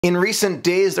In recent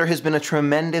days, there has been a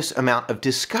tremendous amount of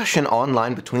discussion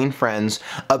online between friends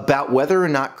about whether or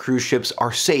not cruise ships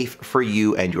are safe for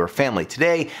you and your family.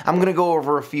 Today, I'm going to go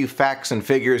over a few facts and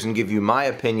figures and give you my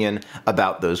opinion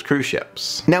about those cruise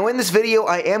ships. Now, in this video,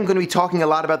 I am going to be talking a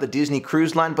lot about the Disney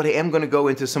Cruise Line, but I am going to go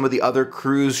into some of the other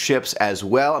cruise ships as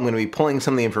well. I'm going to be pulling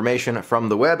some of the information from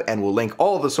the web, and we'll link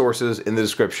all of the sources in the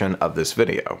description of this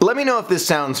video. Let me know if this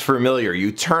sounds familiar.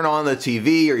 You turn on the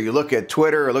TV, or you look at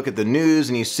Twitter, or look at the news,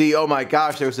 and you see, oh my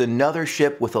gosh, there's another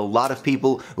ship with a lot of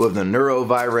people who have the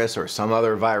neurovirus or some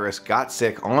other virus got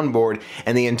sick on board,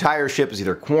 and the entire ship is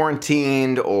either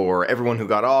quarantined or everyone who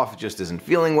got off just isn't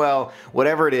feeling well.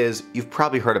 Whatever it is, you've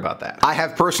probably heard about that. I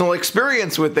have personal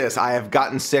experience with this. I have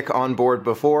gotten sick on board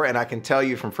before, and I can tell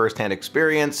you from firsthand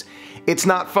experience, it's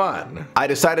not fun. I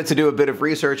decided to do a bit of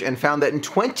research and found that in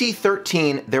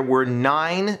 2013, there were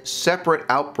 9 separate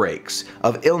outbreaks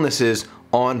of illnesses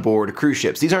on board cruise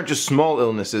ships. These aren't just small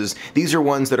illnesses, these are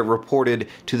ones that are reported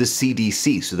to the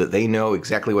CDC so that they know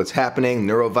exactly what's happening,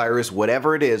 neurovirus,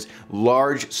 whatever it is,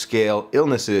 large-scale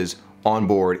illnesses on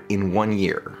board in 1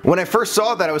 year. When I first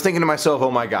saw that, I was thinking to myself, oh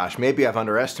my gosh, maybe I've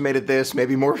underestimated this,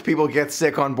 maybe more people get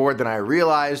sick on board than I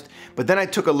realized, but then I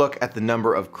took a look at the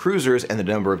number of cruisers and the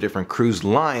number of different cruise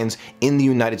lines in the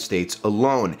United States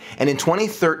alone. And in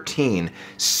 2013,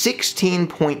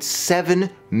 16.7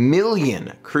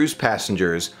 million cruise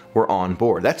passengers were on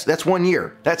board. That's 1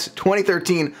 year. That's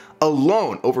 2013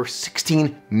 alone, over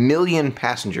 16 million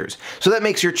passengers. So that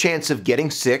makes your chance of getting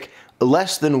sick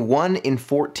less than 1 in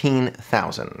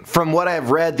 14,000. From what I've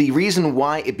read, the reason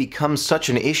why it becomes such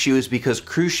an issue is because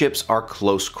cruise ships are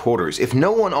close quarters. If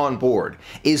no one on board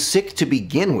is sick to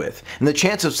begin with, and the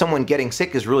chance of someone getting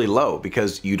sick is really low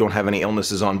because you don't have any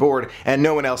illnesses on board and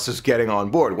no one else is getting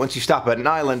on board. Once you stop at an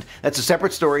island, that's a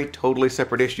separate story, totally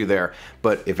separate issue there.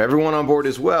 But if everyone on board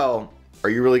is well,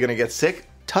 are you really gonna get sick?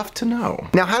 Tough to know.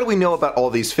 Now, how do we know about all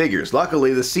these figures?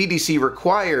 Luckily, the CDC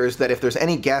requires that if there's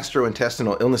any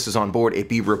gastrointestinal illnesses on board, it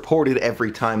be reported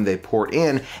every time they port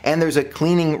in, and there's a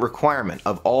cleaning requirement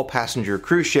of all passenger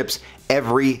cruise ships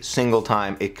every single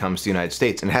time it comes to the United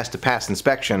States, and it has to pass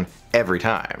inspection every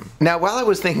time. Now, while I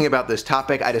was thinking about this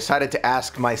topic, I decided to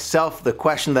ask myself the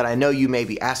question that I know you may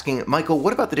be asking, Michael,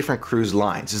 what about the different cruise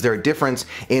lines? Is there a difference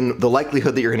in the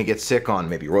likelihood that you're going to get sick on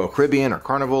maybe Royal Caribbean or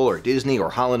Carnival or Disney or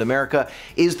Holland America?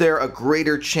 Is there a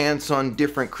greater chance on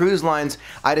different cruise lines?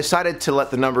 I decided to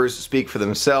let the numbers speak for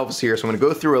themselves here, so I'm going to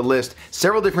go through a list,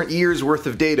 several different years worth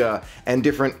of data and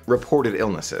different reported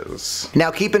illnesses. Now,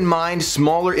 keep in mind,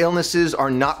 smaller illnesses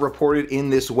are not reported in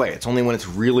this way. It's only when it's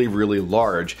really, really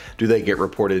large do they get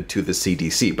reported to the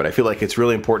CDC, but I feel like it's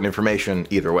really important information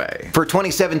either way. For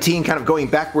 2017, kind of going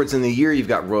backwards in the year, you've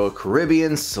got Royal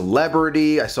Caribbean,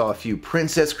 Celebrity, I saw a few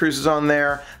Princess cruises on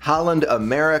there, Holland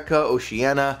America,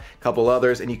 Oceania, a couple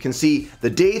others, and you can see the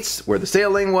dates, where the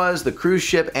sailing was, the cruise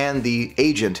ship, and the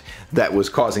agent that was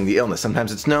causing the illness.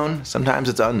 Sometimes it's known, sometimes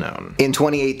it's unknown. In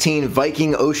 2018,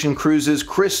 Viking Ocean Cruises,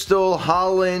 Crystal,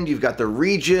 Holland, you've got the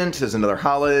Regent, there's another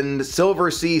Holland,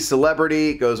 Silver Sea,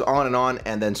 Celebrity, goes on,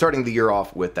 and then starting the year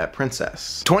off with that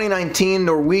Princess. 2019,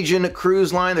 Norwegian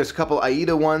Cruise Line, there's a couple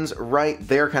AIDA ones right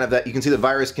there, kind of that, you can see the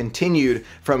virus continued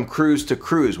from cruise to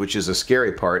cruise, which is a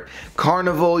scary part.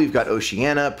 Carnival, you've got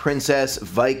Oceania, Princess,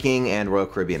 Viking, and Royal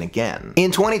Caribbean again.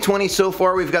 In 2020 so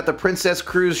far, we've got the Princess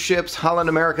cruise ships, Holland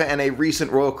America, and a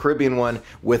recent Royal Caribbean one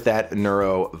with that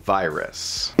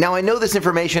neurovirus. Now, I know this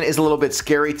information is a little bit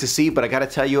scary to see, but I gotta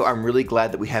tell you, I'm really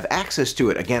glad that we have access to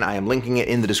it. Again, I am linking it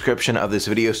in the description of this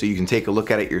video so you can take a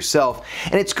look at it yourself.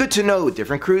 And it's good to know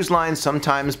different cruise lines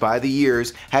sometimes by the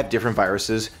years have different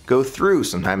viruses go through.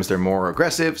 Sometimes they're more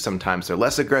aggressive, sometimes they're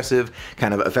less aggressive,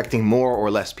 kind of affecting more or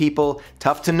less people.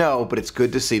 Tough to know, but it's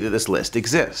good to see that this list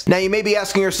exists. Now, you may be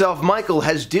asking yourself, Michael,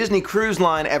 has Disney Cruise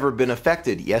Line ever been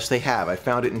affected? Yes, they have. I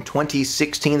found it in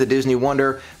 2016, the Disney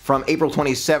Wonder, from April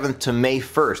 27th to May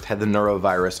 1st, had the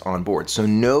neurovirus on board. So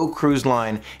no cruise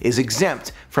line is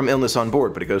exempt from illness on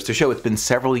board, but it goes to show it's been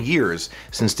several years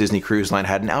since Disney Cruise Line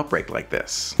had an outbreak like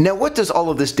this. Now, what does all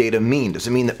of this data mean? Does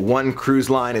it mean that one cruise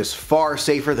line is far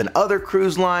safer than other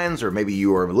cruise lines, or maybe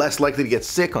you are less likely to get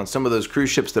sick on some of those cruise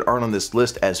ships that aren't on this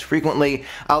list as frequently?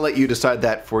 I'll let you decide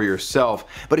that for yourself.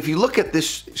 But if you look at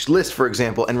this list, for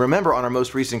example, and remember on our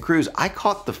most recent cruise, I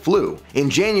caught the flu in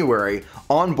January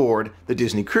on board the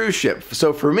Disney cruise ship.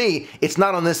 So for me, it's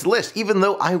not on this list. Even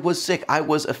though I was sick, I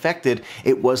was affected,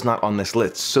 it was not on this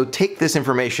list. So take this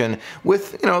information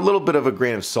with, a little bit of a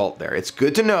grain of salt there. It's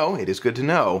good to know, it is good to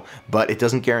know, but it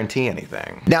doesn't guarantee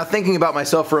anything. Now, thinking about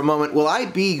myself for a moment, will I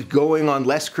be going on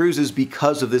less cruises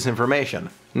because of this information?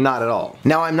 Not at all.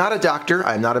 Now, I'm not a doctor,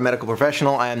 I'm not a medical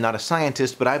professional, I am not a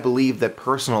scientist, but I believe that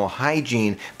personal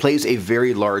hygiene plays a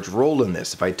very large role in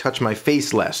this. If I touch my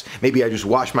face less, maybe I just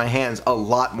wash my hands a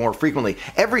lot more frequently.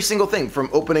 Every single thing from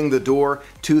opening the door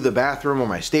to the bathroom or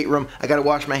my stateroom, I gotta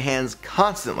wash my hands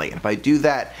constantly. And if I do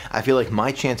that, I feel like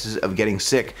my chances of getting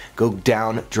sick go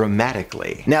down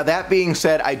dramatically. Now, that being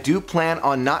said, I do plan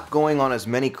on not going on as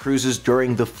many cruises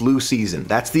during the flu season.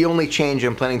 That's the only change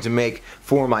I'm planning to make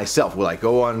for myself. Will I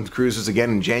go on cruises again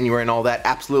in January and all that?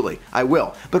 Absolutely, I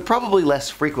will, but probably less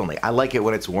frequently. I like it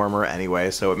when it's warmer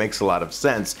anyway, so it makes a lot of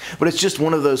sense, but it's just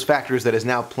one of those factors that is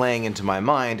now playing into my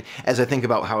mind as I think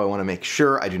about how I want to make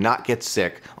sure I do not get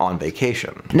sick on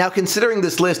vacation. Now, considering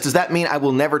this list, does that mean I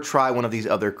will never try one of these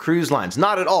other cruise lines?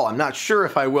 Not at all. I'm not sure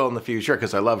if I will in the future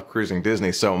because I love cruising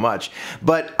Disney so much,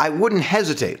 but I wouldn't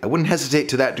hesitate. I wouldn't hesitate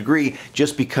to that degree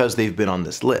just because they've been on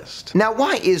this list. Now,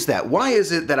 why is that? Why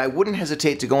is it that I wouldn't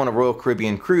hesitate to go on a Royal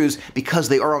Caribbean cruise because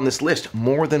they are on this list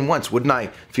more than once? Wouldn't I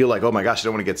feel like, oh my gosh, I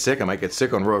don't want to get sick, I might get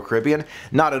sick on Royal Caribbean?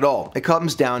 Not at all. It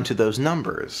comes down to those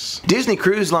numbers. Disney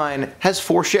Cruise Line has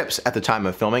 4 ships at the time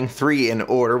of filming, 3 in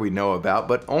order we know about,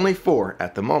 but only 4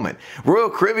 at the moment. Royal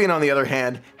Caribbean, on the other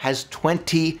hand, has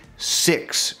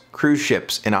 26 cruise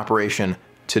ships in operation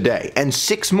today, and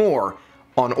 6 more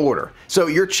on order. So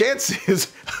your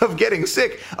chances of getting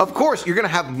sick, of course, you're gonna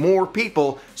have more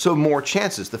people, so more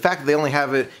chances. The fact that they only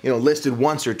have it, listed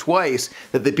once or twice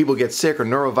that the people get sick or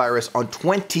norovirus on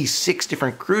 26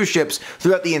 different cruise ships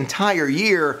throughout the entire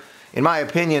year, in my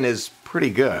opinion, is pretty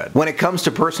good. When it comes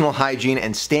to personal hygiene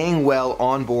and staying well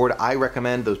on board, I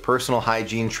recommend those personal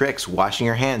hygiene tricks. Washing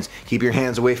your hands, keep your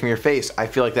hands away from your face. I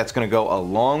feel like that's gonna go a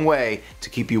long way to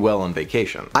keep you well on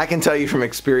vacation. I can tell you from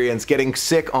experience, getting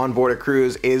sick on board a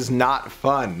cruise is not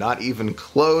fun, not even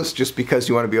close, just because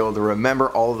you wanna be able to remember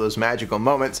all of those magical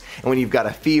moments. And when you've got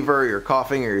a fever, you're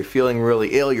coughing, or you're feeling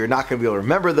really ill, you're not gonna be able to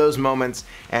remember those moments,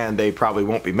 and they probably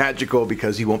won't be magical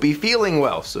because you won't be feeling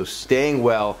well. So staying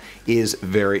well is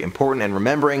very important, and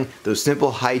remembering those simple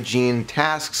hygiene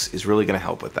tasks is really going to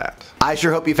help with that. I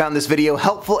sure hope you found this video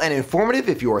helpful and informative.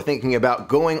 If you are thinking about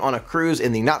going on a cruise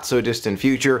in the not so distant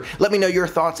future, let me know your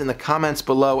thoughts in the comments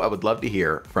below. I would love to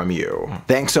hear from you.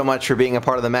 Thanks so much for being a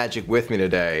part of the magic with me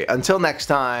today. Until next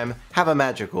time, have a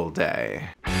magical day.